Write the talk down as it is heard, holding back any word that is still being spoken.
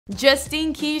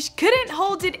Justine Kish couldn't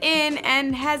hold it in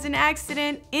and has an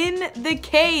accident in the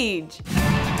cage.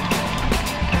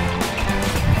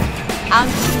 I'm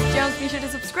Justine Jones. Be sure to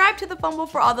subscribe to The Fumble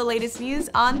for all the latest news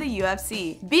on the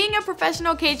UFC. Being a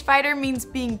professional cage fighter means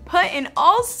being put in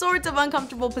all sorts of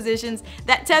uncomfortable positions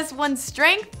that test one's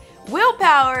strength,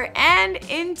 willpower, and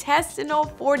intestinal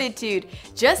fortitude.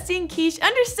 Justine Kish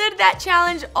understood that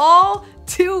challenge all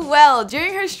too well.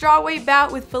 During her strawweight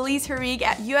bout with Felice Herrig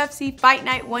at UFC Fight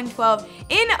Night 112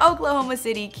 in Oklahoma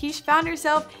City, Kish found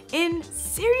herself in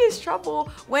serious trouble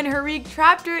when Herrig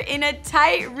trapped her in a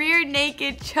tight rear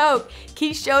naked choke.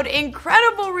 Kish showed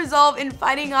incredible resolve in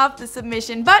fighting off the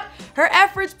submission, but her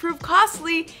efforts proved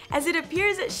costly as it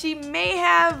appears that she may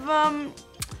have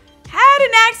had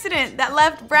an accident that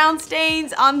left brown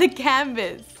stains on the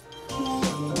canvas.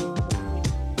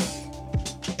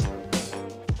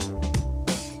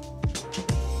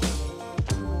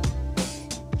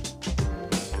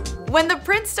 When the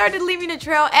prince started leaving a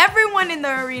trail, everyone in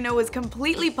the arena was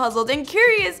completely puzzled and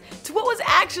curious to what was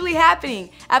actually happening.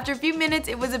 After a few minutes,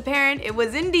 it was apparent it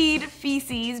was indeed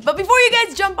feces. But before you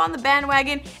guys jump on the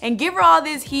bandwagon and give her all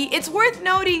this heat, it's worth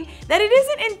noting that it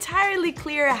isn't entirely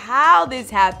clear how this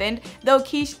happened, though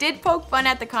Kish did poke fun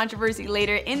at the controversy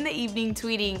later in the evening,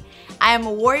 tweeting, "I am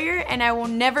a warrior and I will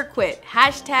never quit.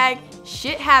 Hashtag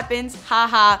shit happens,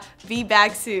 haha, be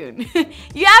back soon."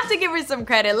 You have to give her some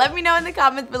credit. Let me know in the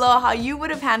comments below how you would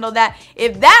have handled that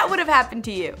if that would have happened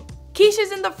to you. Kish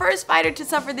isn't the first fighter to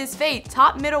suffer this fate.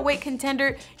 Top middleweight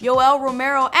contender Yoel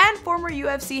Romero and former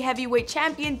UFC heavyweight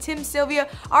champion Tim Sylvia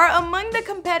are among the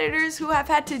competitors who have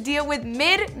had to deal with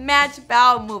mid-match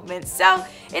bowel movements. So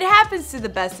it happens to the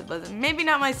best of us. Maybe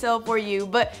not myself or you,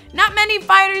 but not many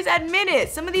fighters admit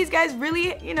it. Some of these guys really,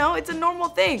 it's a normal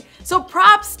thing. So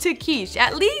props to Kish.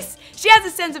 At least she has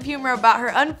a sense of humor about her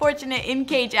unfortunate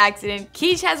in-cage accident.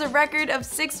 Kish has a record of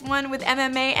 6-1 with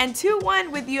MMA and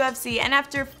 2-1 with UFC, and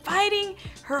after fighting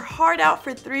her heart out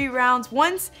for 3 rounds,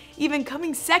 once even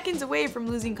coming seconds away from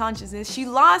losing consciousness, she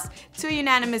lost to a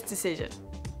unanimous decision.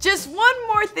 Just one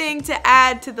more thing to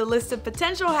add to the list of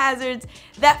potential hazards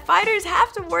that fighters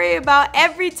have to worry about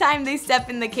every time they step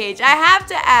in the cage. I have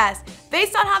to ask,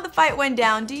 based on how the fight went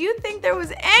down, do you think there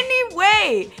was any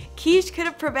way Kish could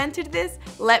have prevented this?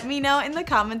 Let me know in the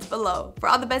comments below. For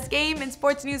all the best game and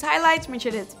sports news highlights, make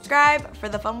sure to hit subscribe. For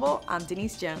The Fumble, I'm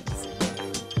Denise Jones.